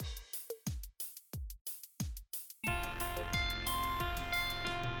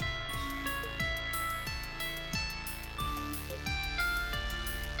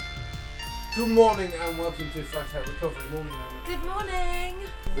Good morning and welcome to Flat Out Recovery. Morning, Emma. Good morning.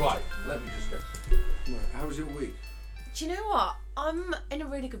 Right, let me just go. Right, how was your week? Do you know what? I'm in a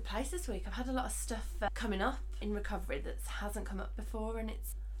really good place this week. I've had a lot of stuff coming up in recovery that hasn't come up before, and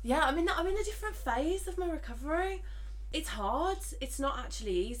I'm in a different phase of my recovery. It's hard. It's not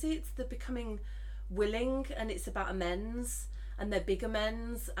actually easy. It's the becoming willing, and it's about amends, and they're big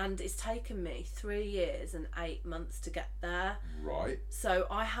amends, and it's taken me 3 years and 8 months to get there. Right. So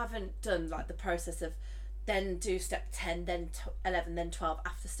I haven't done like the process of then do step 10, then 11, then 12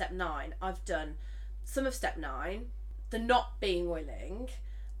 after step 9. I've done some of step 9, the not being willing,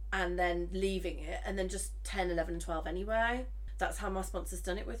 and then leaving it, and then just 10, 11 and 12 anyway. That's how my sponsor's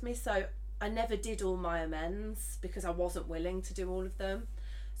done it with me. So I never did all my amends because I wasn't willing to do all of them.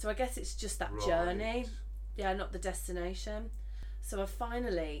 So I guess it's just that journey. Yeah, not the destination. So I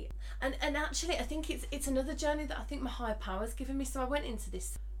finally, and actually I think it's another journey that I think my higher power's given me. So I went into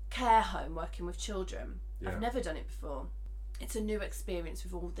this care home working with children. Yeah. I've never done it before. It's a new experience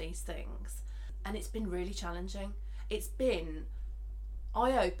with all these things, and it's been really challenging. It's been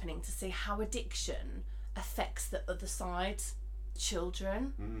eye-opening to see how addiction affects the other side,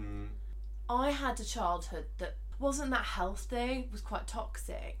 children. Mm. I had a childhood that wasn't that healthy, was quite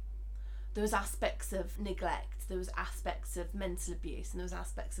toxic. There was aspects of neglect, there was aspects of mental abuse, and there was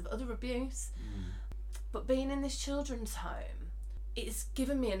aspects of other abuse. Mm. But being in this children's home, it's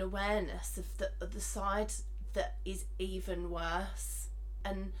given me an awareness of the other side that is even worse.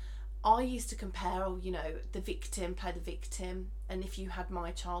 And I used to compare, the victim, play the victim, and if you had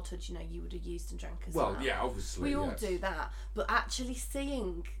my childhood, you would have used and drank as well. Well, yeah, obviously, we all do that. But actually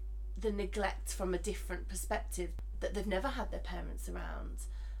seeing the neglect from a different perspective, that they've never had their parents around.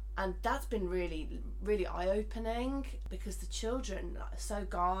 And that's been really, really eye-opening, because the children are so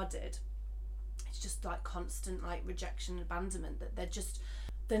guarded. It's just like constant rejection and abandonment, that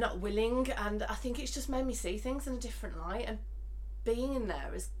they're not willing. And I think it's just made me see things in a different light. And being in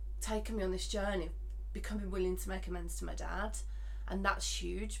there has taken me on this journey of becoming willing to make amends to my dad. And that's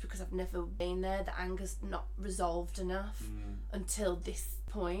huge, because I've never been there. The anger's not resolved enough until this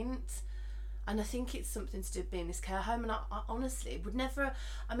point. And I think it's something to do with being in this care home. And I honestly would never,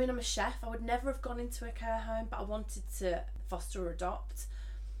 I'm a chef, I would never have gone into a care home, but I wanted to foster or adopt.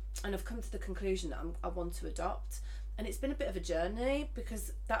 And I've come to the conclusion that I want to adopt. And it's been a bit of a journey,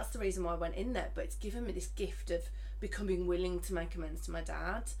 because that's the reason why I went in there. But it's given me this gift of becoming willing to make amends to my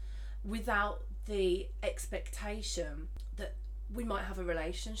dad, without the expectation that we might have a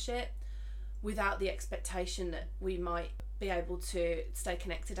relationship, without the expectation that we might be able to stay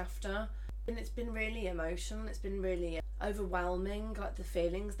connected after. And it's been really emotional, it's been really overwhelming, the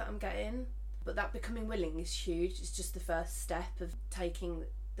feelings that I'm getting. But that becoming willing is huge. It's just the first step of taking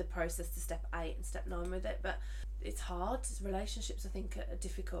the process to step 8 and step 9 with it. But it's hard. Relationships, I think, are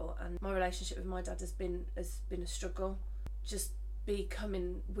difficult, and my relationship with my dad has been a struggle. Just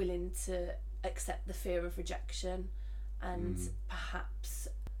becoming willing to accept the fear of rejection, and perhaps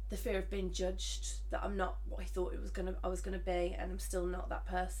the fear of being judged, that I'm not what I thought I was gonna be, and I'm still not that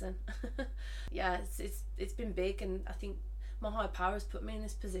person. Yeah, it's been big, and I think my higher power has put me in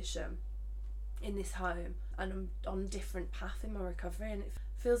this position, in this home, and I'm on a different path in my recovery, and it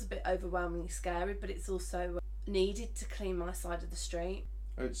feels a bit overwhelmingly scary, but it's also needed to clean my side of the street.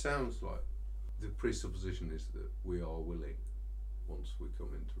 It sounds like the presupposition is that we are willing once we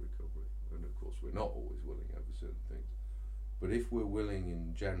come into recovery, and of course we're not always willing over certain things. But if we're willing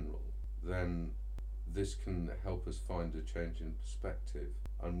in general, then this can help us find a change in perspective.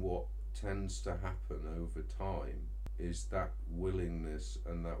 And what tends to happen over time is that willingness,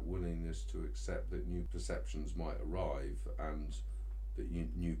 and that willingness to accept that new perceptions might arrive, and that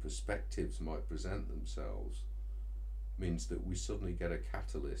new perspectives might present themselves, means that we suddenly get a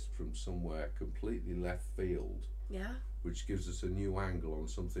catalyst from somewhere completely left field, which gives us a new angle on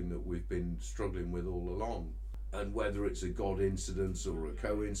something that we've been struggling with all along. And whether it's a God incidence or a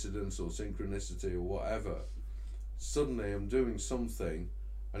coincidence or synchronicity or whatever, suddenly I'm doing something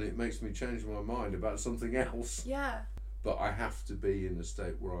and it makes me change my mind about something else. Yeah. But I have to be in a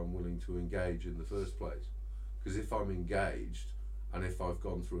state where I'm willing to engage in the first place. Because if I'm engaged, and if I've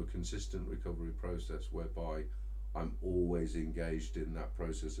gone through a consistent recovery process whereby I'm always engaged in that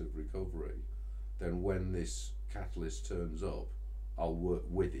process of recovery, then when this catalyst turns up, I'll work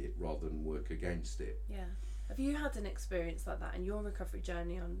with it rather than work against it. Yeah. Have you had an experience like that in your recovery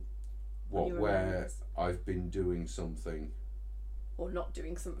journey where I've been doing something, or not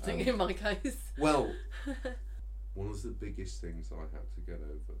doing something in my case? Well, one of the biggest things I had to get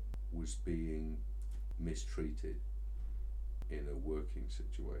over was being mistreated in a working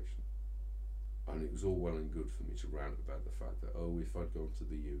situation. And it was all well and good for me to rant about the fact that, oh, if I'd gone to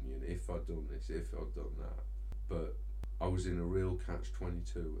the union, if I'd done this, if I'd done that. But I was in a real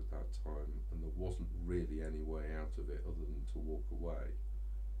catch-22 at that time, and there wasn't really any way out of it other than to walk away,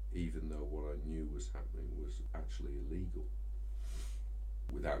 even though what I knew was happening was actually illegal.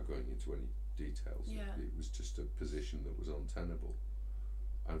 Without going into any details, it was just a position that was untenable.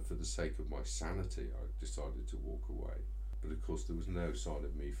 And for the sake of my sanity, I decided to walk away. But of course there was no sign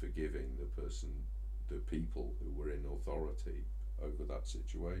of me forgiving the people who were in authority over that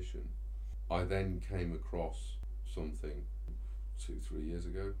situation. I then came across something 2-3 years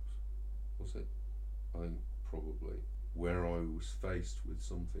ago, was it? I think probably, where I was faced with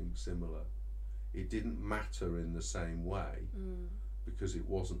something similar. It didn't matter in the same way, because it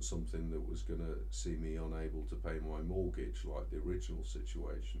wasn't something that was going to see me unable to pay my mortgage like the original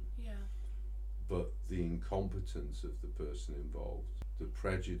situation. Yeah. But the incompetence of the person involved, the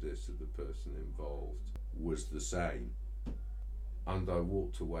prejudice of the person involved was the same. And I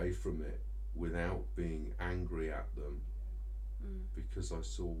walked away from it without being angry at them, because I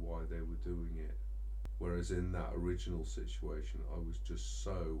saw why they were doing it. Whereas in that original situation, I was just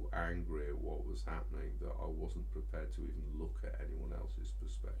so angry at what was happening that I wasn't prepared to even look at anyone else's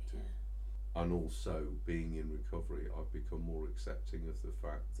perspective. Yeah. And also, being in recovery, I've become more accepting of the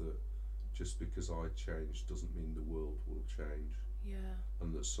fact that just because I changed doesn't mean the world will change. Yeah.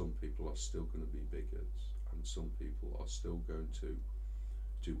 And that some people are still going to be bigots, and some people are still going to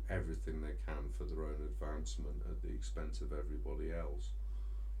do everything they can for their own advancement at the expense of everybody else.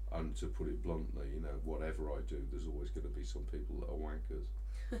 And to put it bluntly, you know, whatever I do, there's always going to be some people that are wankers.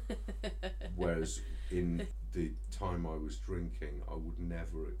 Whereas in the time I was drinking, I would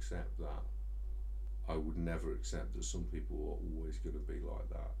never accept that. I would never accept that some people are always going to be like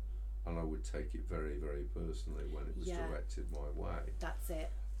that. And I would take it very, very personally when it was directed my way. That's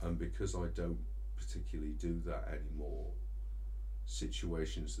it. And because I don't particularly do that anymore,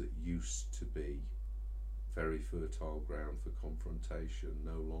 situations that used to be very fertile ground for confrontation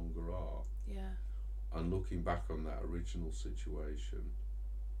no longer are. Yeah. And looking back on that original situation,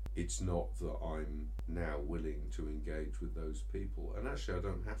 it's not that I'm now willing to engage with those people. And actually I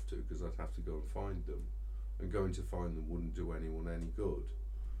don't have to, because I'd have to go and find them. And going to find them wouldn't do anyone any good.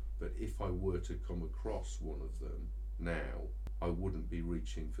 But if I were to come across one of them now, I wouldn't be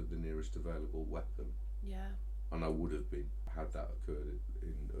reaching for the nearest available weapon. Yeah. And I would have been, had that occurred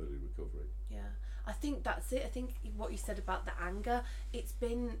in early recovery. Yeah. I think that's it. I think what you said about the anger, it's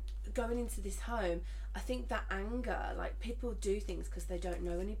been going into this home. I think that anger, like, people do things because they don't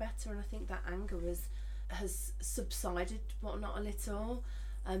know any better, and I think that anger has subsided, whatnot, a little,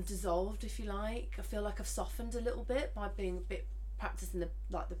 dissolved, if you like. I feel like I've softened a little bit by being a bit practicing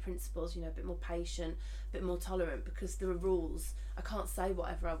the principles, you know, a bit more patient, a bit more tolerant, because there are rules. I can't say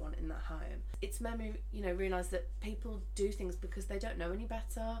whatever I want in that home. It's made me, you know, realise that people do things because they don't know any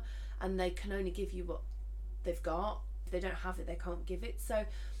better, and they can only give you what they've got. If they don't have it, they can't give it. So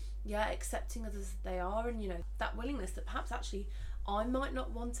yeah, accepting others as they are, and, you know, that willingness that perhaps actually I might not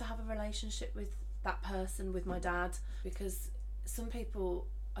want to have a relationship with that person, with my dad, because some people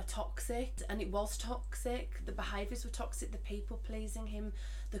are toxic, and it was toxic. The behaviours were toxic, the people pleasing him,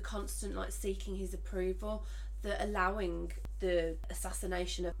 the constant, like, seeking his approval, the allowing the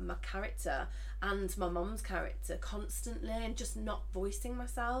assassination of my character and my mum's character constantly, and just not voicing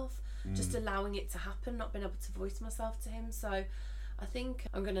myself, just allowing it to happen, not being able to voice myself to him. So I think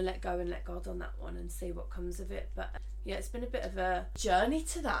I'm going to let go and let God on that one and see what comes of it. But yeah, it's been a bit of a journey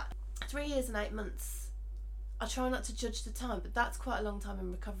to that. 3 years and 8 months. I try not to judge the time, but that's quite a long time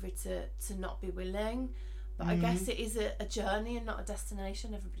in recovery to not be willing. But I guess it is a journey and not a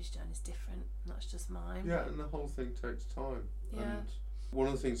destination. Everybody's journey is different, and that's just mine. Yeah, and the whole thing takes time. Yeah. And one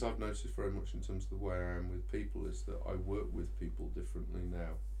of the things I've noticed very much in terms of the way I am with people is that I work with people differently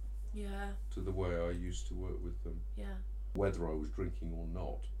now. Yeah. To the way I used to work with them. Yeah. Whether I was drinking or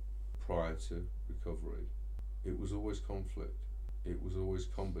not, prior to recovery, it was always conflict. It was always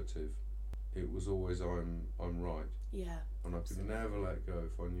combative. It was always I'm right. Yeah. And I could never let go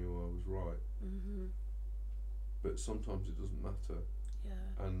if I knew I was right. Mm-hmm. But sometimes it doesn't matter.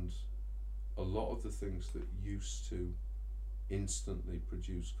 Yeah. And a lot of the things that used to instantly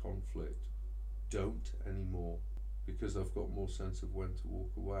produce conflict don't anymore, because I've got more sense of when to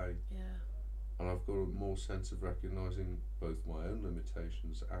walk away. Yeah. And I've got a more sense of recognising both my own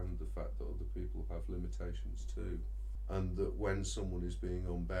limitations and the fact that other people have limitations too. And that when someone is being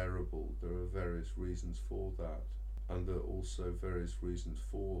unbearable, there are various reasons for that. And there are also various reasons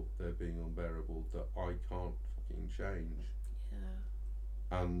for their being unbearable that I can't fucking change.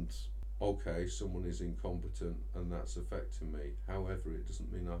 Yeah. And okay, someone is incompetent and that's affecting me. However, it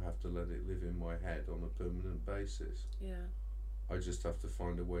doesn't mean I have to let it live in my head on a permanent basis. Yeah. I just have to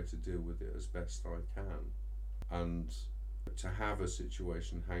find a way to deal with it as best I can. And to have a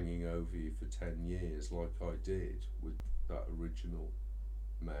situation hanging over you for 10 years like I did with that original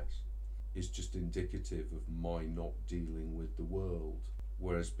mess is just indicative of my not dealing with the world.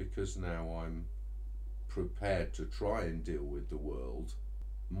 Whereas because now I'm prepared to try and deal with the world,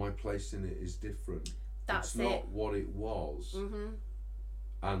 my place in it is different. That's it's not what it was. Mm-hmm.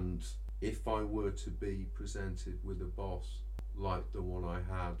 And if I were to be presented with a boss like the one I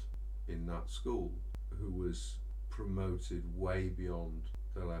had in that school, who was promoted way beyond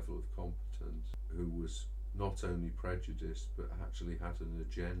the level of competence, who was not only prejudiced but actually had an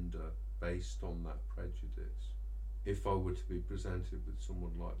agenda based on that prejudice, if I were to be presented with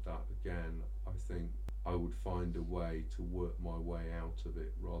someone like that again, I think I would find a way to work my way out of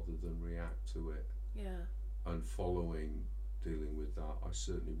it rather than react to it. Yeah. And following dealing with that, I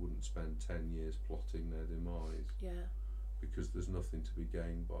certainly wouldn't spend 10 years plotting their demise. Yeah. Because there's nothing to be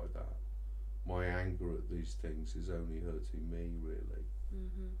gained by that. My anger at these things is only hurting me, really.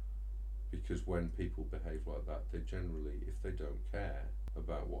 Mm-hmm. Because when people behave like that, they generally, if they don't care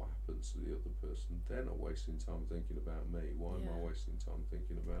about what happens to the other person, they're not wasting time thinking about me. Why am I wasting time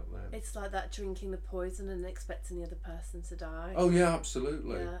thinking about them? It's like that, drinking the poison and expecting the other person to die. Oh yeah,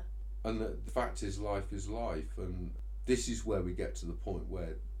 absolutely. Yeah. And the fact is life, and this is where we get to the point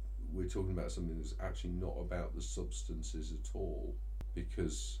where we're talking about something that's actually not about the substances at all,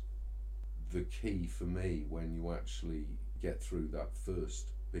 because the key for me, when you actually get through that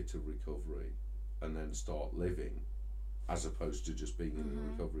first bit of recovery and then start living, as opposed to just being in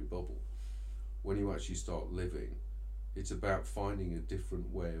a recovery bubble, when you actually start living, it's about finding a different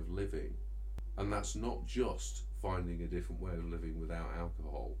way of living. And that's not just finding a different way of living without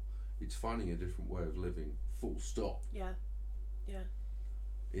alcohol, it's finding a different way of living, full stop. Yeah. Yeah.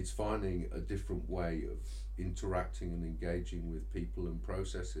 It's finding a different way of interacting and engaging with people and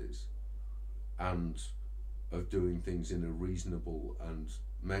processes, and of doing things in a reasonable and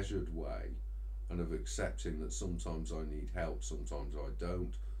measured way, and of accepting that sometimes I need help, sometimes I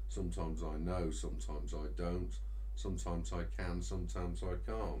don't, sometimes I know, sometimes I don't, sometimes I can, sometimes I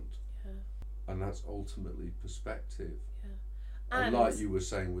can't. Yeah. And that's ultimately perspective. Yeah. And like you were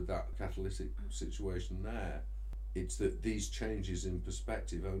saying with that catalytic situation there, it's that these changes in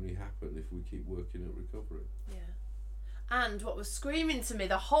perspective only happen if we keep working at recovery. Yeah. And what was screaming to me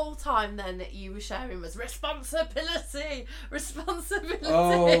the whole time then that you were sharing was responsibility.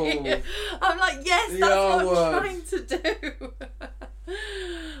 Oh, I'm like, yes, that's what I'm trying to do.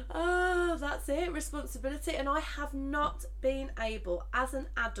 Oh, that's it, responsibility. And I have not been able, as an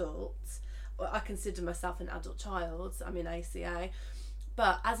adult, well, I consider myself an adult child, I'm in ACA,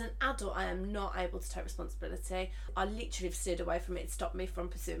 but as an adult I am not able to take responsibility. I literally have steered away from it. It stopped me from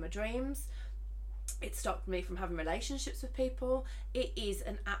pursuing my dreams. It stopped me from having relationships with people. It is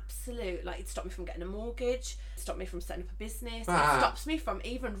an absolute, like, it stopped me from getting a mortgage, it stopped me from setting up a business, it stops me from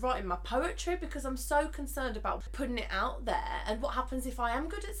even writing my poetry, because I'm so concerned about putting it out there, and what happens if I am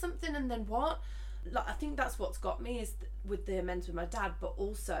good at something and then what? Like, I think that's what's got me, is with the amends with my dad, but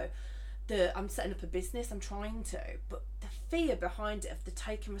also I'm setting up a business, I'm trying to, but the fear behind it of the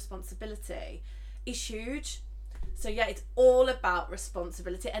taking responsibility is huge. So yeah, it's all about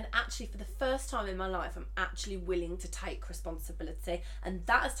responsibility, and actually for the first time in my life I'm actually willing to take responsibility, and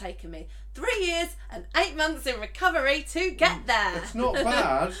that has taken me 3 years and 8 months in recovery to get there. It's not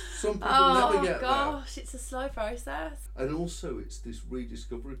bad. Some people never get there. Oh gosh, it's a slow process. And also it's this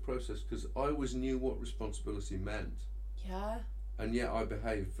rediscovery process, because I always knew what responsibility meant. Yeah. And yet I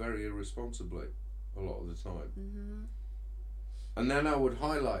behaved very irresponsibly a lot of the time. Mm-hmm. And then I would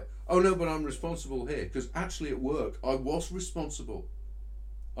highlight, oh no, but I'm responsible here, because actually at work I was responsible,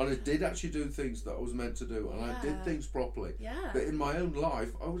 and I did actually do things that I was meant to do, and I did things properly. Yeah. But in my own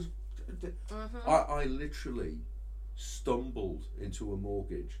life I was I literally stumbled into a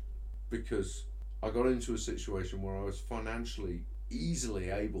mortgage because I got into a situation where I was financially easily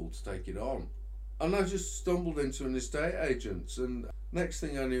able to take it on, and I just stumbled into an estate agent's, and next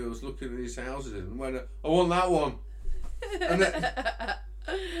thing I knew I was looking at these houses and went, I want that one. And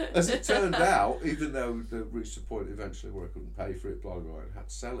as it turned out, even though they reached a point eventually where I couldn't pay for it, blah blah, and had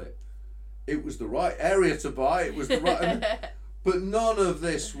to sell it, it was the right area to buy. It was the right, but none of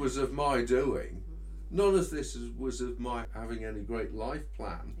this was of my doing. None of this was of my having any great life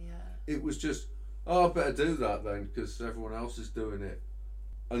plan. Yeah. It was just, I better do that then because everyone else is doing it.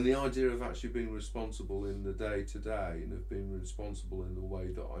 And the idea of actually being responsible in the day to day, and of being responsible in the way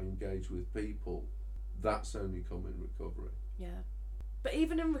that I engage with people, that's only come in recovery. Yeah. But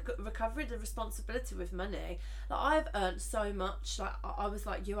even in recovery, the responsibility with money, like I've earned so much. Like I was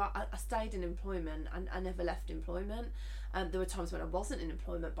like you, I stayed in employment and I never left employment. There were times when I wasn't in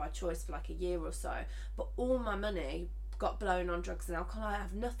employment by choice for like a year or so, but all my money got blown on drugs and alcohol. I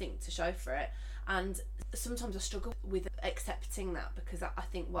have nothing to show for it, and sometimes I struggle with accepting that because I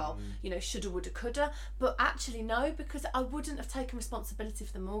think, well, you know, shoulda, woulda, coulda, but actually no, because I wouldn't have taken responsibility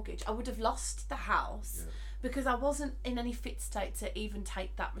for the mortgage. I would have lost the house. Yeah. Because I wasn't in any fit state to even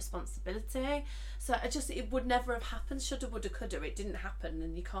take that responsibility. So it would never have happened. Shoulda, woulda, coulda. It didn't happen,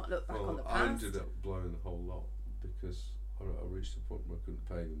 and you can't look back on the past. I ended up blowing the whole lot because I reached a point where I couldn't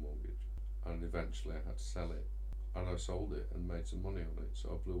pay the mortgage, and eventually I had to sell it, and I sold it and made some money on it. So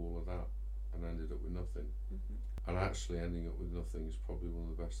I blew all of that and ended up with nothing. And actually ending up with nothing is probably one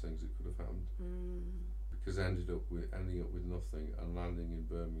of the best things that could have happened. Because I ended up with nothing and landing in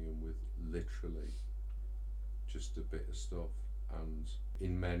Birmingham with literally just a bit of stuff, and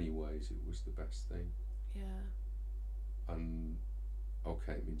in many ways it was the best thing. Yeah. And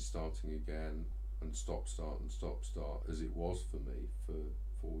okay, it means starting again and stop start as it was for me for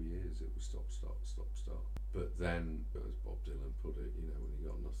 4 years. It was stop start. But then, as Bob Dylan put it, you know, when you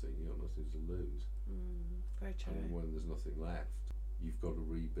got nothing to lose. Very true. And when there's nothing left, you've got to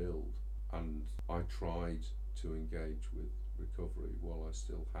rebuild. And I tried to engage with recovery while I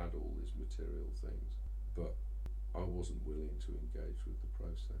still had all these material things, but I wasn't willing to engage with the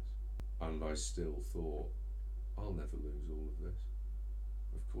process, and I still thought, I'll never lose all of this.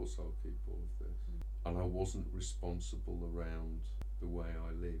 Of course I'll keep all of this. And I wasn't responsible around the way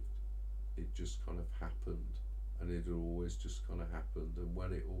I lived. It just kind of happened, and it had always just kind of happened, and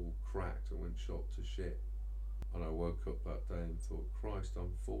when it all cracked, I went shot to shit. And I woke up that day and thought, Christ,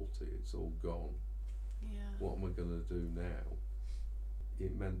 I'm 40, it's all gone. Yeah. What am I going to do now?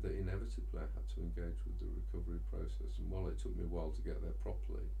 It meant that inevitably I had to engage with the recovery process, and while it took me a while to get there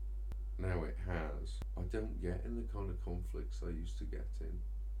properly, now it has. I don't get in the kind of conflicts I used to get in.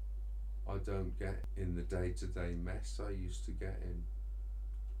 I don't get in the day-to-day mess I used to get in.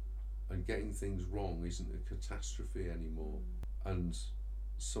 And getting things wrong isn't a catastrophe anymore. And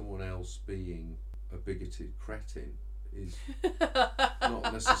someone else being a bigoted cretin is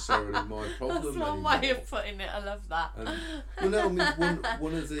not necessarily my problem. That's one anymore. way of putting it. I love that. And, well, no, I mean,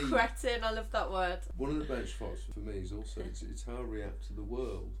 one of the cretin. I love that word. One of the benchmarks for me is also it's how I react to the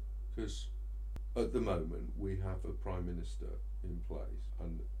world, because at the moment we have a prime minister in place,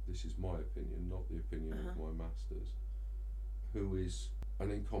 and this is my opinion, not the opinion of my masters, who is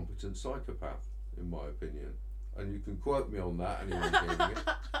an incompetent psychopath, in my opinion. And you can quote me on that, anyone hearing it.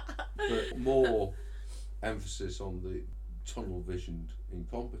 But more emphasis on the tunnel-visioned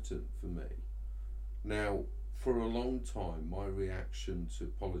incompetent for me. Now, for a long time, my reaction to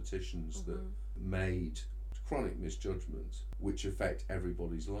politicians that made chronic misjudgments which affect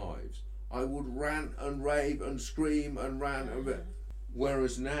everybody's lives, I would rant and rave and scream and rant.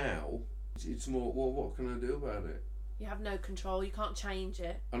 Whereas now, it's more, well, what can I do about it? You have no control, you can't change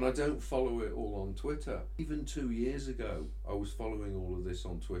it. And I don't follow it all on Twitter. Even 2 years ago, I was following all of this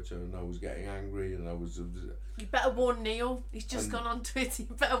on Twitter, and I was getting angry, and I was... You better warn Neil. He's just gone on Twitter.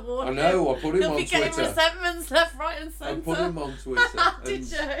 You better warn him. I know, I put him on Twitter. He'll be getting resentments left, right and centre. I put him on Twitter.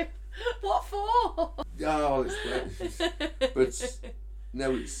 Did you? What for? Oh, it's great. But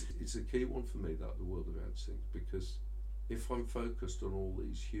no, it's a key one for me, that the world events thing, because if I'm focused on all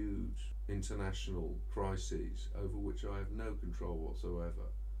these huge international crises over which I have no control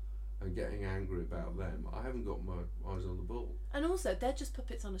whatsoever, and getting angry about them, I haven't got my eyes on the ball. And also, they're just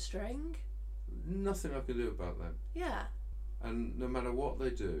puppets on a string. Nothing I can do about them. Yeah. And no matter what they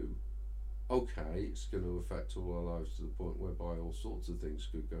do, okay, it's going to affect all our lives to the point whereby all sorts of things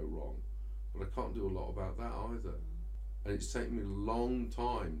could go wrong. But I can't do a lot about that either. And it's taken me a long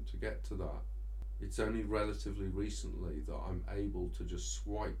time to get to that. It's only relatively recently that I'm able to just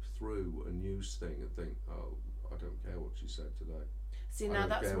swipe through a news thing and think, oh, I don't care what she said today. See, now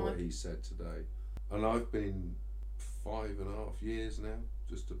that's I don't care what he said today. And I've been 5.5 years now,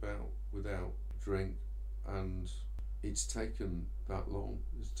 just about, without drink, and it's taken that long.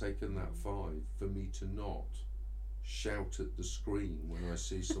 It's taken that 5 for me to not shout at the screen when I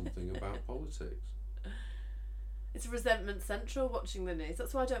see something about politics. It's resentment central watching the news.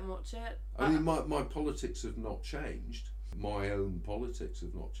 That's why I don't watch it. I mean, my politics have not changed. My own politics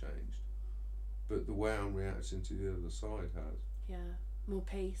have not changed. But the way I'm reacting to the other side has. Yeah, more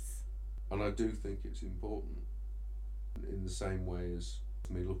peace. And I do think it's important, in the same way as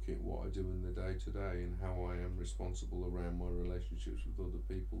me looking at what I do in the day-to-day and how I am responsible around my relationships with other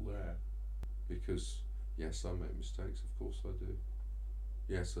people there. Because, yes, I make mistakes, of course I do.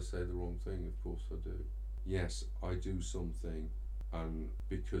 Yes, I say the wrong thing, of course I do. Yes, I do something And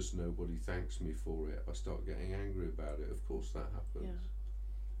because nobody thanks me for it, I start getting angry about it. Of course that happens.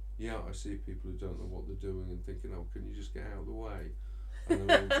 Yeah, I see people who don't know what they're doing and thinking, oh, can you just get out of the way? And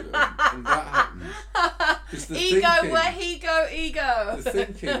that happens. 'Cause the ego, thinking, where he go, ego. The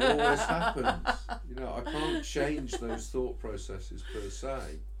thinking always happens. You know, I can't change those thought processes per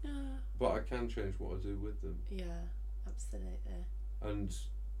se, but I can change what I do with them. Yeah, absolutely. And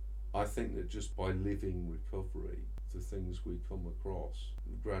I think that just by living recovery, the things we come across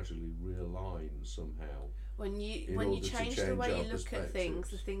gradually realign somehow. When you change the way you look at things,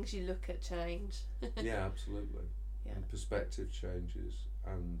 the things you look at change. Yeah, absolutely. Yeah. And perspective changes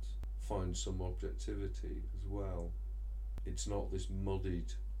and find some objectivity as well. It's not this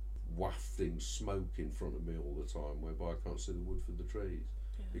muddied, wafting smoke in front of me all the time whereby I can't see the wood for the trees.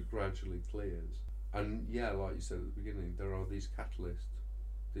 Yeah. It gradually clears. And yeah, like you said at the beginning, there are these catalysts,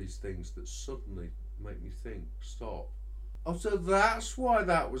 these things that suddenly make me think, stop. Oh, so that's why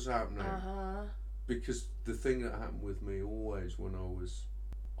that was happening. Because the thing that happened with me always when I was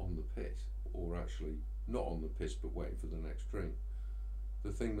on the piss, or actually not on the piss but waiting for the next drink,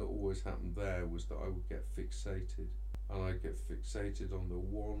 the thing that always happened there was that I would get fixated. And I'd get fixated on the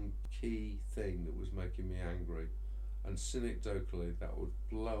one key thing that was making me angry. And synecdochally, that would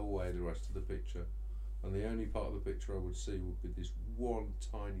blow away the rest of the picture. And the only part of the picture I would see would be this one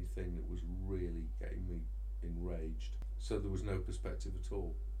tiny thing that was really getting me enraged. So there was no perspective at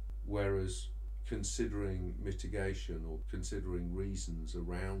all. Whereas considering mitigation or considering reasons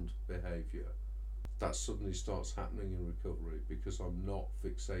around behaviour, that suddenly starts happening in recovery because I'm not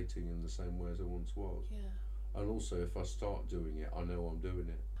fixating in the same way as I once was. Yeah. And also, if I start doing it, I know I'm doing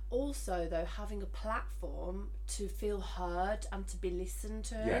it. Also, though, having a platform to feel heard and to be listened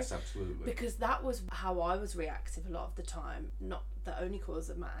to. Yes, absolutely. Because that was how I was reactive a lot of the time. Not the only cause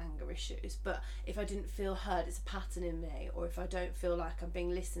of my anger issues, but if I didn't feel heard, it's a pattern in me. Or if I don't feel like I'm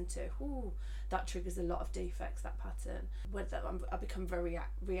being listened to, that triggers a lot of defects, that pattern. Whether I become very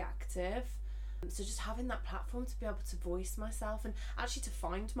reactive. So just having that platform to be able to voice myself and actually to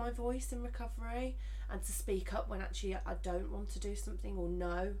find my voice in recovery and to speak up when actually I don't want to do something or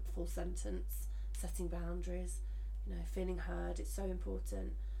no, full sentence, setting boundaries, feeling heard, it's so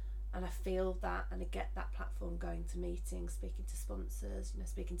important. And I feel that and I get that platform going to meetings, speaking to sponsors,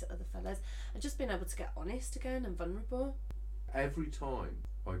 speaking to other fellows and just being able to get honest again and vulnerable. Every time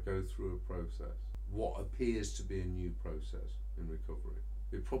I go through a process, what appears to be a new process in recovery,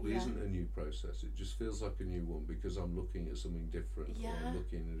 it probably isn't a new process, it just feels like a new one because I'm looking at something different or I'm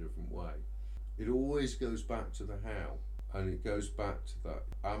looking in a different way. It always goes back to the how, and it goes back to that,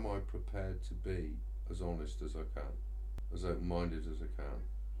 am I prepared to be as honest as I can, as open-minded as I can,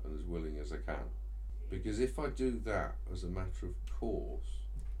 and as willing as I can? Because if I do that as a matter of course,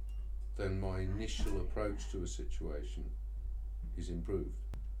 then my initial approach to a situation is improved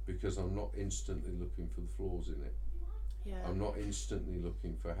because I'm not instantly looking for the flaws in it. Yeah. I'm not instantly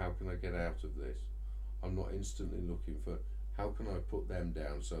looking for how can I get out of this. I'm not instantly looking for how can I put them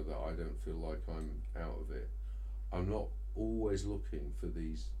down so that I don't feel like I'm out of it. I'm not always looking for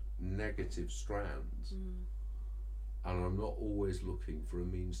these negative strands. And I'm not always looking for a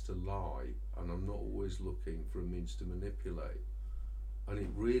means to lie, and I'm not always looking for a means to manipulate. And it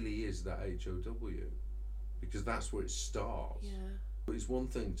really is that HOW, because that's where it starts. Yeah. But it's one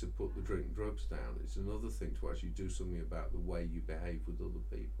thing to put the drink and drugs down, it's another thing to actually do something about the way you behave with other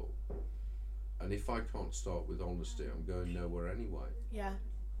people. And if I can't start with honesty, I'm going nowhere anyway. Yeah.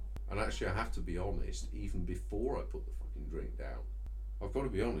 And actually I have to be honest even before I put the fucking drink down. I've got to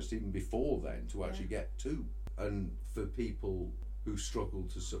be honest even before then to actually get to. And for people who struggle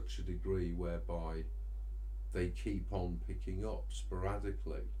to such a degree whereby they keep on picking up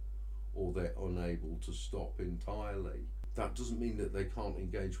sporadically or they're unable to stop entirely, that doesn't mean that they can't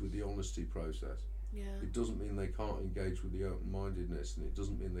engage with the honesty process. Yeah. It doesn't mean they can't engage with the open-mindedness, and it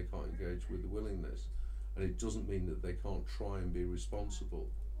doesn't mean they can't engage with the willingness, and it doesn't mean that they can't try and be responsible.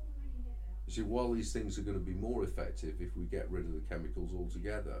 You see, while these things are going to be more effective if we get rid of the chemicals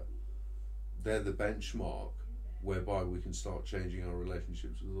altogether, they're the benchmark whereby we can start changing our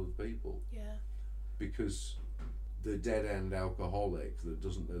relationships with other people. Yeah. Because the dead-end alcoholic that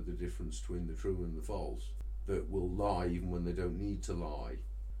doesn't know the difference between the true and the false, that will lie even when they don't need to lie,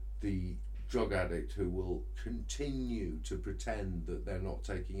 the drug addict who will continue to pretend that they're not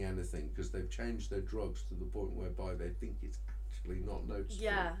taking anything because they've changed their drugs to the point whereby they think it's actually not noticeable.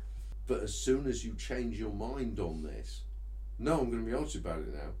 Yeah. But as soon as you change your mind on this, no, I'm going to be honest about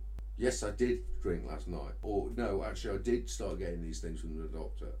it now. Yes, I did drink last night. Or no, actually I did start getting these things from the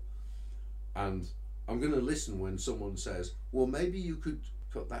doctor. And I'm going to listen when someone says, well, maybe you could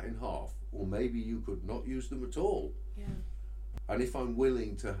cut that in half, or maybe you could not use them at all. Yeah. And if I'm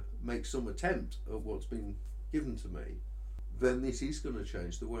willing to make some attempt at what's been given to me, then this is going to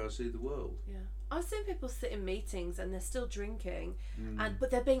change the way I see the world. Yeah. I've seen people sit in meetings and they're still drinking, but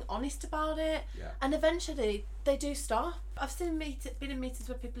they're being honest about it, and eventually they do stop. I've been in meetings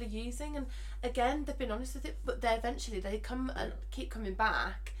where people are using, and again they've been honest with it, but they come and keep coming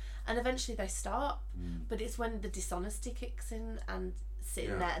back, and eventually they stop. But it's when the dishonesty kicks in and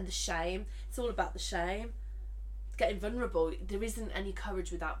sitting there, and the shame. It's all about the shame. Getting vulnerable. There isn't any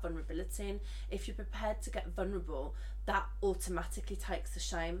courage without vulnerability, and if you're prepared to get vulnerable, that automatically takes the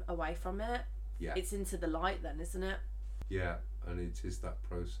shame away from it. Yeah. It's into the light then, isn't it? Yeah, and it is that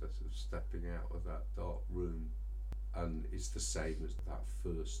process of stepping out of that dark room, and it's the same as that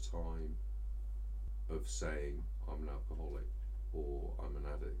first time of saying I'm an alcoholic or I'm an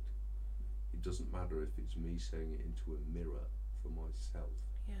addict. It doesn't matter if it's me saying it into a mirror for myself,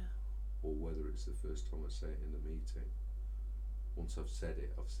 or whether it's the first time I say it in a meeting. Once I've said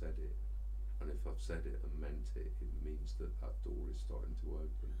it, I've said it. And if I've said it and meant it, it means that that door is starting to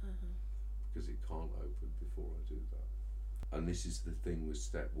open. Because it can't open before I do that. And this is the thing with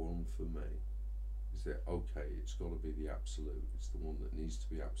step one for me, is that, okay, it's got to be the absolute. It's the one that needs to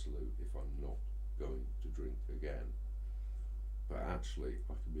be absolute if I'm not going to drink again. But actually,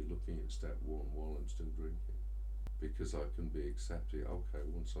 I can be looking at step one while I'm still drinking. Because I can be accepting, okay,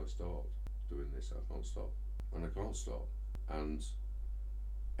 once I start doing this, I can't stop. And I can't stop. And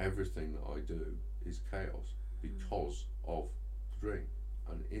everything that I do is chaos because of the drink.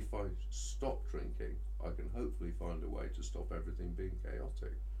 And if I stop drinking, I can hopefully find a way to stop everything being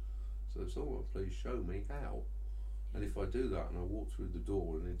chaotic. So someone, please show me how. And if I do that and I walk through the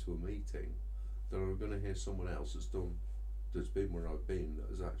door and into a meeting, then I'm going to hear someone else that's been where I've been, that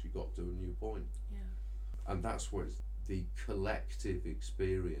has actually got to a new point. And that's where the collective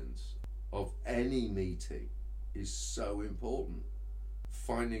experience of any meeting is so important.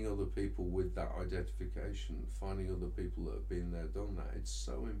 Finding other people with that identification, finding other people that have been there, done that, it's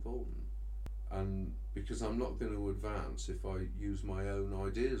so important. And because I'm not going to advance if I use my own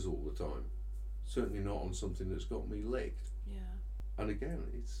ideas all the time. Certainly not on something that's got me licked. And again,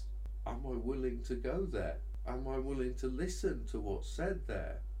 it's, am I willing to go there? Am I willing to listen to what's said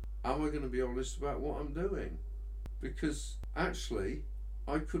there? Am I going to be honest about what I'm doing? Because actually,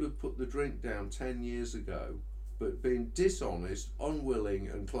 I could have put the drink down 10 years ago, but being dishonest, unwilling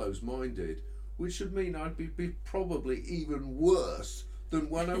and closed-minded, which should mean I'd be probably even worse than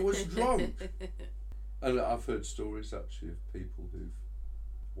when I was drunk. And I've heard stories actually of people who've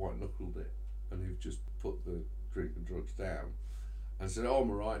white-knuckled it and who've just put the drink and drugs down and said, oh, I'm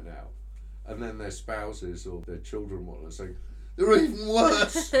all right now. And then their spouses or their children are saying, they're even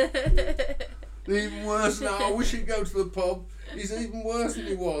worse. They're even worse now. I wish he'd go to the pub. He's even worse than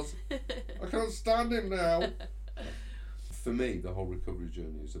he was. I can't stand him now. For me, the whole recovery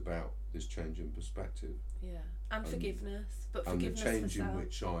journey is about this change in perspective. And forgiveness. But forgiveness and the change for in self.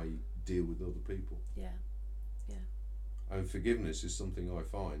 which I deal with other people. And forgiveness is something I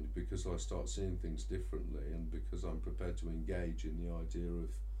find because I start seeing things differently, and because I'm prepared to engage in the idea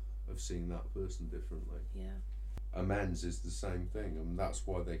of seeing that person differently. Amends is the same thing, and that's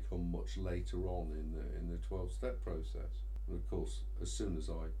why they come much later on in the 12-step process. And of course, as soon as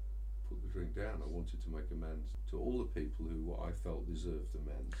I put the drink down, I wanted to make amends to all the people who I felt deserved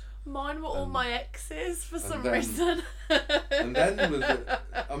amends. Mine were all my exes for some reason. And then there was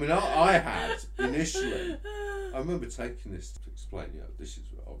I had initially, I remember taking this to explain, this is,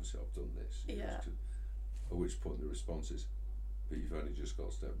 obviously I've done this. At which point the response is, but you've only just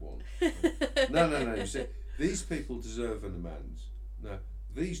got step one. No, you see, these people deserve an amends. No,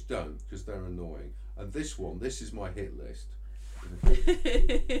 these don't, because they're annoying. And this one, this is my hit list.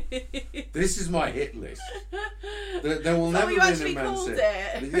 This is my hit list. There will never be an amends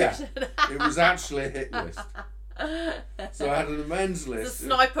list. It was actually a hit list. So I had an amends list. The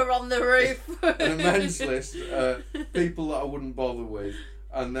sniper on the roof. An amends list, people that I wouldn't bother with,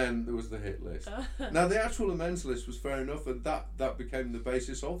 and then there was the hit list. Now the actual amends list was fair enough, and that became the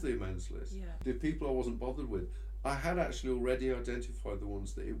basis of the amends list. The people I wasn't bothered with, I had actually already identified the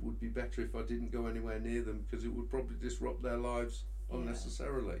ones that it would be better if I didn't go anywhere near them, because it would probably disrupt their lives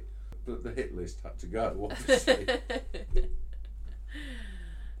unnecessarily. But the hit list had to go, obviously.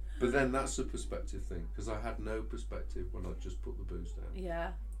 But then that's a perspective thing, because I had no perspective when I just put the booze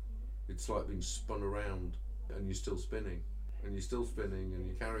down. It's like being spun around and you're still spinning, and you're still spinning, and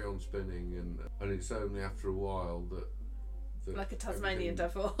you carry on spinning, and it's only after a while that like a Tasmanian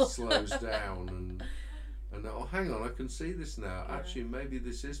devil slows down and oh, hang on, I can see this now. Actually, maybe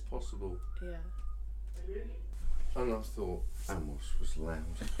this is possible. And I thought, Amos was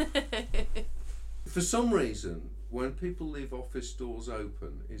loud. For some reason, when people leave office doors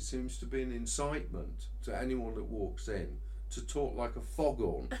open, it seems to be an incitement to anyone that walks in to talk like a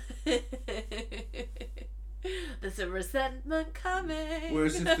foghorn. There's a resentment coming.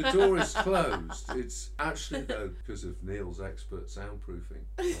 Whereas if the door is closed, it's actually, though, because of Neil's expert soundproofing.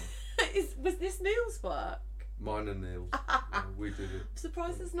 Was this Neil's work? Mine and Neil's. Yeah, we did it. I'm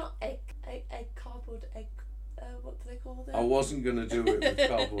surprised there's not egg cardboard egg. What do they call them? I wasn't going to do it with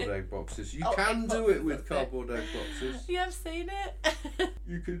cardboard egg boxes. You can do it with cardboard egg boxes. Yeah, I've seen it.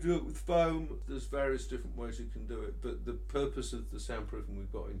 You can do it with foam. There's various different ways you can do it. But the purpose of the soundproofing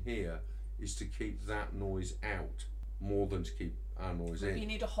we've got in here is to keep that noise out more than to keep our noise in. You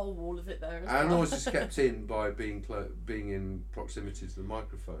need a whole wall of it there as Our well. noise is kept in by being in proximity to the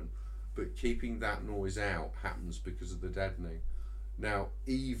microphone, but keeping that noise out happens because of the deadening. Now,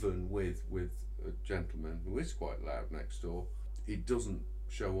 even with a gentleman who is quite loud next door, it doesn't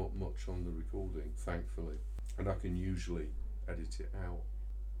show up much on the recording, thankfully, and I can usually edit it out.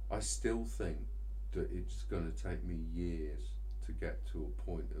 I still think that it's going to take me years to get to a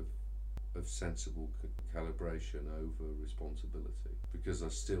point of sensible calibration over responsibility, because I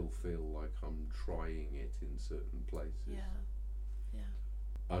still feel like I'm trying it in certain places. Yeah.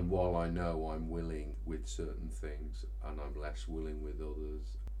 And while I know I'm willing with certain things and I'm less willing with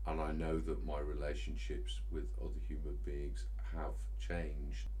others, and I know that my relationships with other human beings have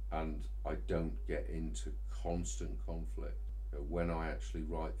changed, and I don't get into constant conflict, when I actually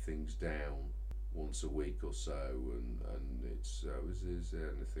write things down once a week or so, and it's is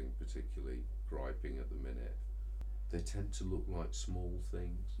there anything particularly griping at the minute, they tend to look like small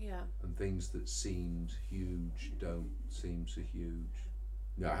things. Yeah. And things that seemed huge don't seem so huge.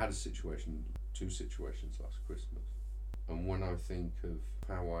 Now, I had two situations last Christmas, and when I think of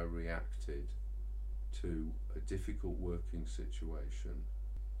how I reacted to a difficult working situation,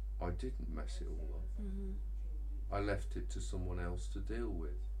 I didn't mess it all up. Mhm. I left it to someone else to deal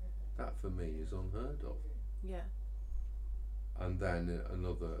with. That for me is unheard of. Yeah. And then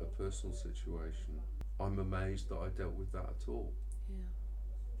a personal situation, I'm amazed that I dealt with that at all.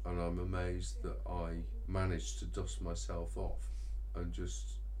 Yeah. And I'm amazed that I managed to dust myself off and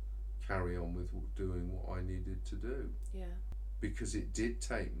just carry on with doing what I needed to do. Yeah. Because it did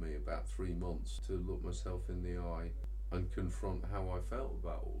take me about 3 months to look myself in the eye and confront how I felt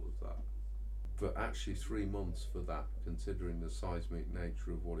about all of that. But actually 3 months for that, considering the seismic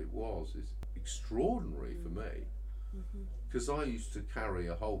nature of what it was, is extraordinary for me. Because I used to carry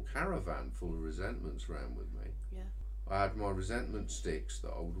a whole caravan full of resentments around with me. Yeah. I had my resentment sticks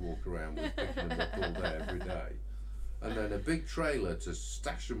that I would walk around with, picking them up all day, every day. And then a big trailer to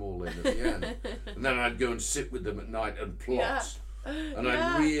stash them all in at the end. And then I'd go and sit with them at night and plot. Yeah. And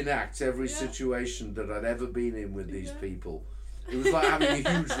I'd reenact every situation that I'd ever been in with these people. It was like having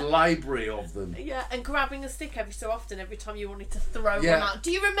a huge library of them. Yeah, and grabbing a stick every so often, every time you wanted to throw one out.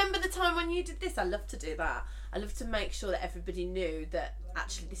 Do you remember the time when you did this? I love to do that. I love to make sure that everybody knew that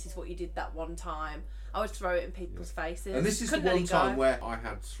actually this is what you did that one time. I would throw it in people's faces. And this is the one time where I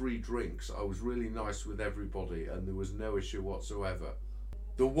had 3 drinks. I was really nice with everybody and there was no issue whatsoever.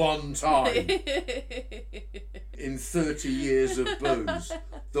 The one time in 30 years of booze.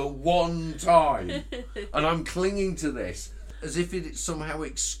 The one time. And I'm clinging to this as if it somehow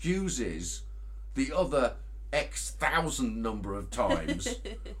excuses the other X thousand number of times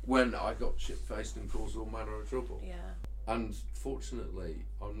when I got shit-faced and caused all manner of trouble. Yeah. And fortunately,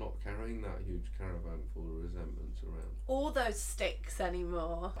 I'm not carrying that huge caravan full of resentments around. All those sticks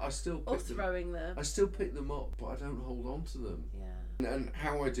anymore. I still Or pick them. throwing them. I still pick them up, but I don't hold on to them. Yeah. And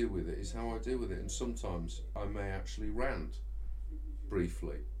how I deal with it is how I deal with it. And sometimes I may actually rant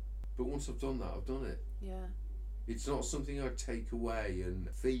briefly, but once I've done that, I've done it. Yeah. It's not something I take away and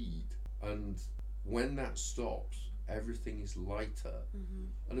feed. And when that stops, everything is lighter.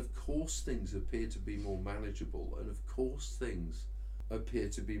 And of course things appear to be more manageable, and of course things appear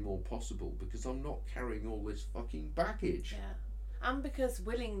to be more possible because I'm not carrying all this fucking baggage. Yeah. And because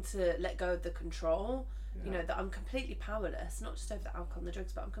willing to let go of the control, you know, that I'm completely powerless, not just over the alcohol and the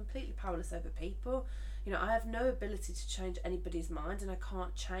drugs, but I'm completely powerless over people. You know, I have no ability to change anybody's mind, and I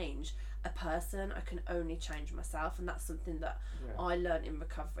can't change a person. I can only change myself, and that's something that I learned in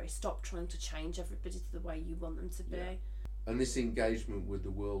recovery. Stop trying to change everybody to the way you want them to be. And this engagement with the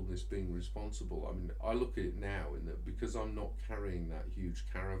world and this being responsible, I mean, I look at it now in that because I'm not carrying that huge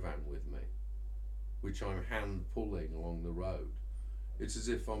caravan with me, which I'm hand pulling along the road, it's as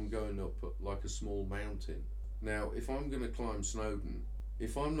if I'm going up like a small mountain. Now, if I'm going to climb Snowdon,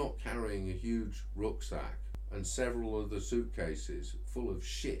 if I'm not carrying a huge rucksack and several other suitcases full of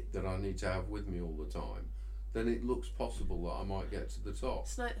shit that I need to have with me all the time, then it looks possible that I might get to the top.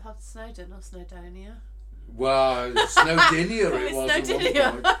 Snowden or Snowdonia? Well, Snowdinia it was at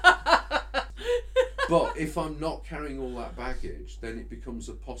Snowdinia. one point. But if I'm not carrying all that baggage, then it becomes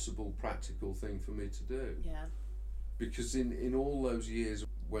a possible practical thing for me to do. Yeah. Because in all those years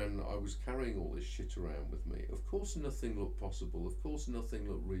when I was carrying all this shit around with me, of course nothing looked possible, of course nothing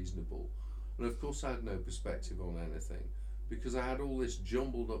looked reasonable, and of course I had no perspective on anything, because I had all this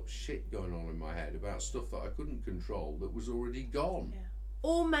jumbled up shit going on in my head about stuff that I couldn't control that was already gone. Yeah.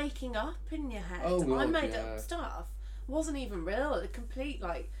 Or making up in your head. Oh, I God, made yeah. up stuff. Wasn't even real. A complete,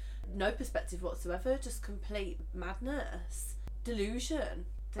 no perspective whatsoever. Just complete madness. Delusion.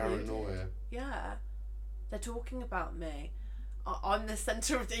 Paranoia. Yeah. They're talking about me. I'm the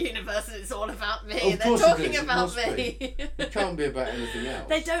centre of the universe and it's all about me. Of They're course talking it is. about It must me. It can't be about anything else.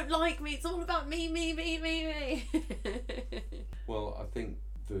 They don't like me. It's all about me. Well, I think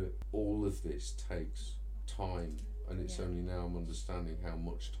that all of this takes time, and it's only now I'm understanding how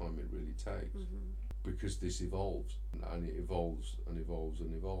much time it really takes. Mm-hmm. Because this evolves, and it evolves and evolves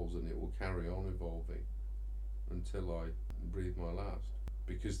and evolves, and it will carry on evolving until I breathe my last.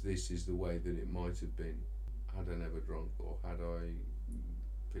 Because this is the way that it might have been had I never drunk, or had I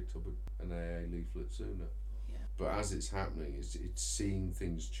picked up an AA leaflet sooner. Yeah. But as it's happening, it's seeing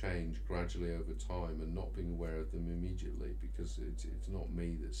things change gradually over time and not being aware of them immediately, because it's not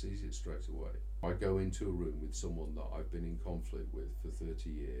me that sees it straight away. I go into a room with someone that I've been in conflict with for 30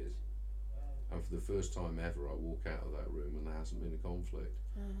 years, and for the first time ever I walk out of that room and there hasn't been a conflict.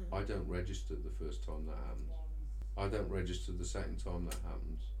 Mm-hmm. I don't register the first time that happens. I don't register the second time that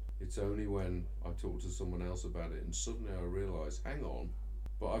happens. It's only when I talk to someone else about it and suddenly I realise, hang on,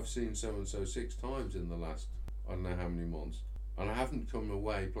 but I've seen so and so 6 times in the last I don't know how many months, and I haven't come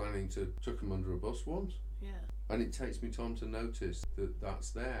away planning to chuck them under a bus once. Yeah. And it takes me time to notice that that's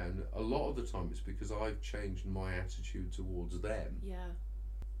there, and a lot of the time it's because I've changed my attitude towards them. Yeah.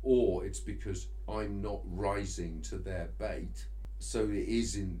 Or it's because I'm not rising to their bait. So it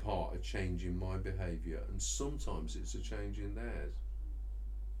is in part a change in my behaviour, and sometimes it's a change in theirs.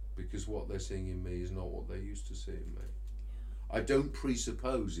 Because what they're seeing in me is not what they used to see in me. I don't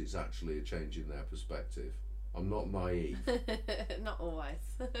presuppose it's actually a change in their perspective. I'm not naive. Not always.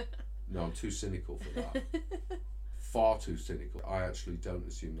 No, I'm too cynical for that. Far too cynical. I actually don't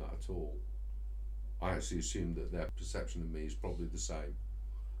assume that at all. I actually assume that their perception of me is probably the same.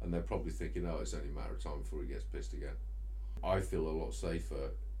 And they're probably thinking, oh, it's only a matter of time before he gets pissed again. I feel a lot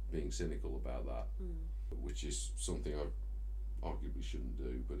safer being cynical about that, which is something I arguably shouldn't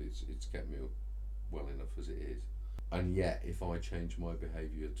do, but it's kept me up well enough as it is. And yet, if I change my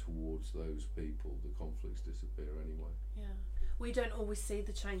behaviour towards those people, the conflicts disappear anyway. Yeah. We don't always see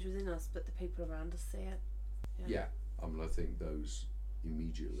the change within us, but the people around us see it. Yeah. I mean, I think those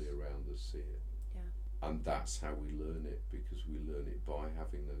immediately around us see it. Yeah. And that's how we learn it, because we learn it by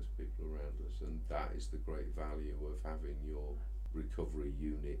having those people around us. And that is the great value of having your recovery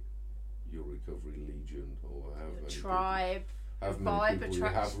unit, your recovery legion, or however many tribe. how many people you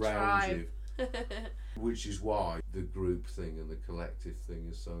have round you. Which is why the group thing and the collective thing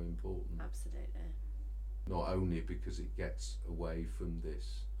is so important. Absolutely. Not only because it gets away from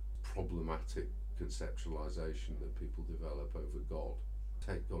this problematic conceptualisation that people develop over God.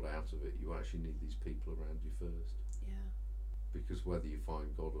 Take God out of it, you actually need these people around you first. Yeah. Because whether you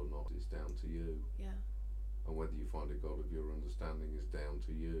find God or not is down to you. Yeah. And whether you find a God of your understanding is down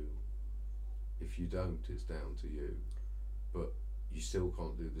to you. If you don't, it's down to you. But you still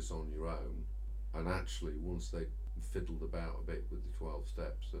can't do this on your own. And actually, once they fiddled about a bit with the 12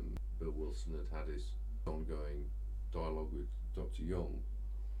 steps and Bill Wilson had his ongoing dialogue with Dr. Young,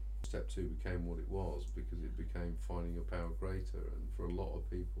 step 2 became what it was, because it became finding a power greater. And for a lot of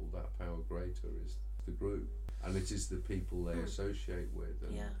people, that power greater is the group. And it is the people they associate with.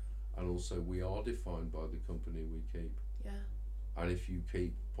 And, and also, we are defined by the company we keep. Yeah. And if you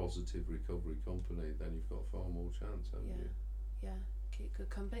keep positive recovery company, then you've got far more chance, haven't you? Yeah, keep good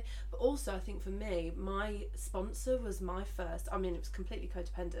company. But also, I think for me, my sponsor was my first. I mean, it was completely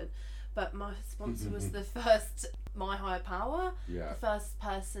codependent, but my sponsor was the first, my higher power. Yeah. The first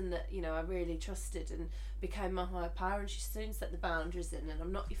person that I really trusted and became my higher power. And she soon set the boundaries in. And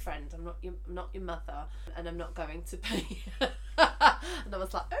I'm not your friend. I'm not your mother. And I'm not going to be. And I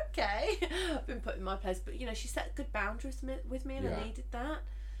was like, okay, I've been put in my place. But she set good boundaries with me, and I needed that.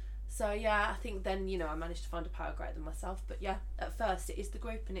 So I think then I managed to find a power greater than myself. But at first it is the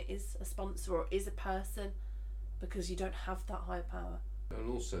group, and it is a sponsor, or it is a person, because you don't have that higher power. And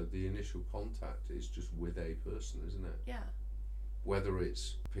also the initial contact is just with a person, isn't it? Yeah. Whether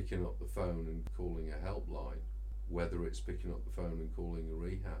it's picking up the phone and calling a helpline, whether it's picking up the phone and calling a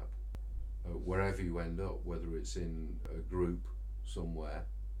rehab, wherever you end up, whether it's in a group somewhere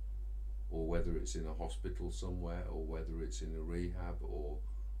or whether it's in a hospital somewhere, or whether it's in a rehab, or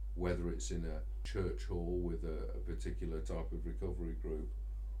whether it's in a church hall with a particular type of recovery group,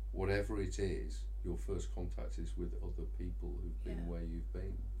 whatever it is, your first contact is with other people who've been where you've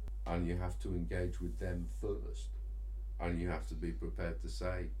been. And you have to engage with them first. And you have to be prepared to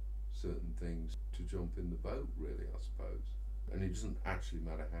say certain things to jump in the boat, really, I suppose. And it doesn't actually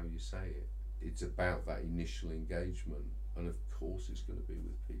matter how you say it. It's about that initial engagement. And of course it's going to be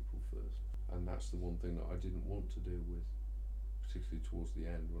with people first. And that's the one thing that I didn't want to deal with, particularly towards the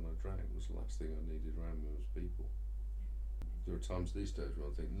end when I drank. Was the last thing I needed around me was people. There are times these days where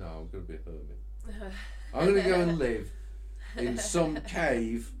I think, no, I'm going to be a hermit. I'm going to go and live in some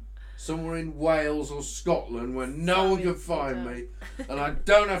cave somewhere in Wales or Scotland where no one can find me, and I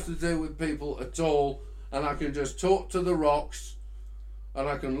don't have to deal with people at all, and I can just talk to the rocks, and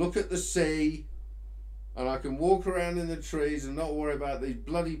I can look at the sea, and I can walk around in the trees and not worry about these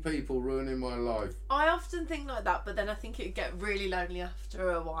bloody people ruining my life. I often think like that, but then I think it'd get really lonely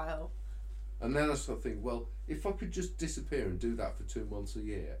after a while. And then I sort of think, well, if I could just disappear and do that for 2 months a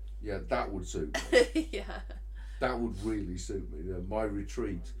year, yeah, that would suit me. Yeah. That would really suit me. My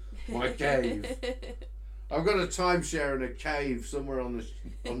retreat, my cave. I've got a timeshare in a cave somewhere on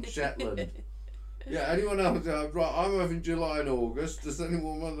Shetland. Yeah, anyone else? Right, I'm having July and August. Does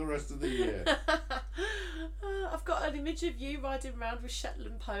anyone want the rest of the year? I've got an image of you riding around with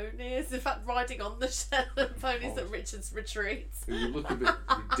Shetland ponies. In fact, riding on the Shetland ponies at Richard's retreat. It would look a bit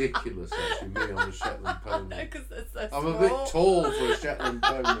ridiculous, actually, me on a Shetland pony. No, because they're so I'm small. a bit tall for a Shetland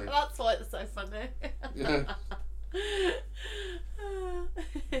pony. That's why it's so funny. Yeah.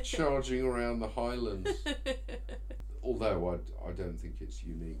 Charging around the Highlands. Although I don't think it's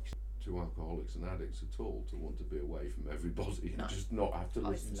unique to alcoholics and addicts at all to want to be away from everybody and just not have to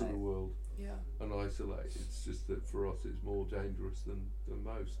listen to the world and isolate. It's just that for us it's more dangerous than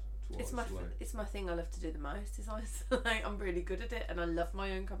most to isolate. It's my thing I love to do the most is isolate. I'm really good at it and I love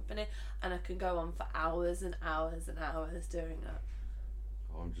my own company and I can go on for hours and hours and hours doing that.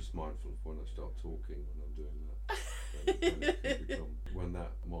 I'm just mindful of when I start talking when I'm doing that. When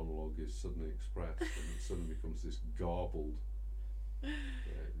that monologue is suddenly expressed and it suddenly becomes this garbled.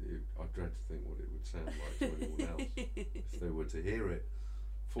 I dread to think what it would sound like to anyone else if they were to hear it.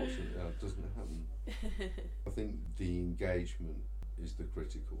 Fortunately, that doesn't happen. I think the engagement is the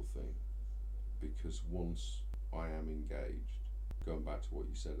critical thing, because once I am engaged, going back to what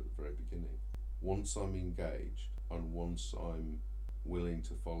you said at the very beginning, once I'm engaged and once I'm willing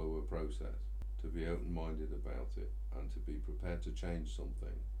to follow a process, to be open-minded about it and to be prepared to change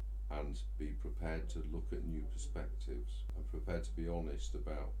something and be prepared to look at new perspectives and prepared to be honest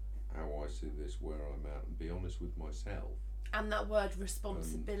about how I see this, where I'm at, and be honest with myself. And that word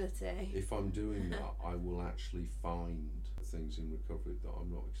responsibility. If I'm doing that, I will actually find things in recovery that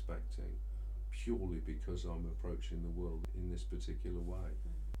I'm not expecting, purely because I'm approaching the world in this particular way.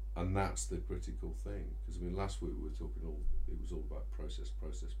 And that's the critical thing, because I mean, last week we were talking it was all about process, and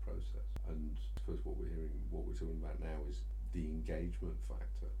I suppose what we're talking about now is the engagement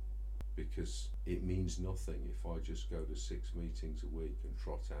factor, because it means nothing if I just go to 6 meetings a week and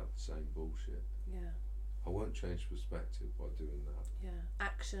trot out the same bullshit. Yeah. I won't change perspective by doing that. Yeah.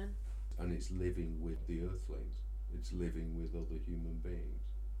 Action. And it's living with the earthlings. It's living with other human beings,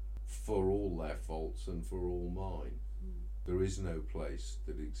 for all their faults and for all mine. There is no place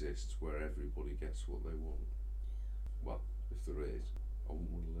that exists where everybody gets what they want. Well, if there is, I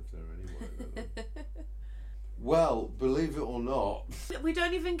wouldn't want to live there anyway. Well, believe it or not, we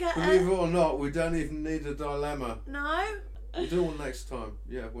don't even get believe it or not, we don't even need a dilemma. No? We'll do one next time.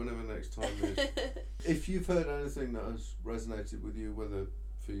 Yeah, whenever next time is. If you've heard anything that has resonated with you, whether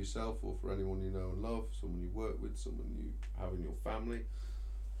for yourself or for anyone you know and love, someone you work with, someone you have in your family,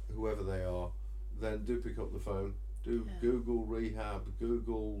 whoever they are, then do pick up the phone. Google rehab,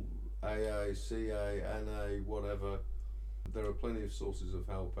 Google AA, CA, NA, whatever. There are plenty of sources of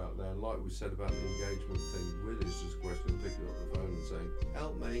help out there. And like we said about the engagement thing, really it's just a question of picking up the phone and saying,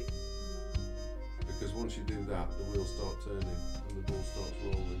 help me. Because once you do that, the wheels start turning and the ball starts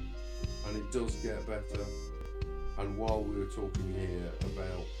rolling. And it does get better. And while we were talking here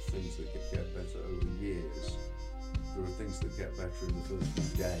about things that get better over years, there are things that get better in the first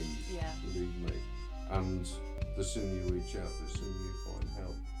few days, believe me. And the sooner you reach out, the sooner you find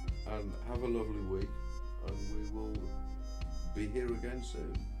help. And have a lovely week, and we will be here again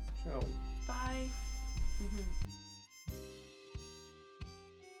soon. Ciao. Bye.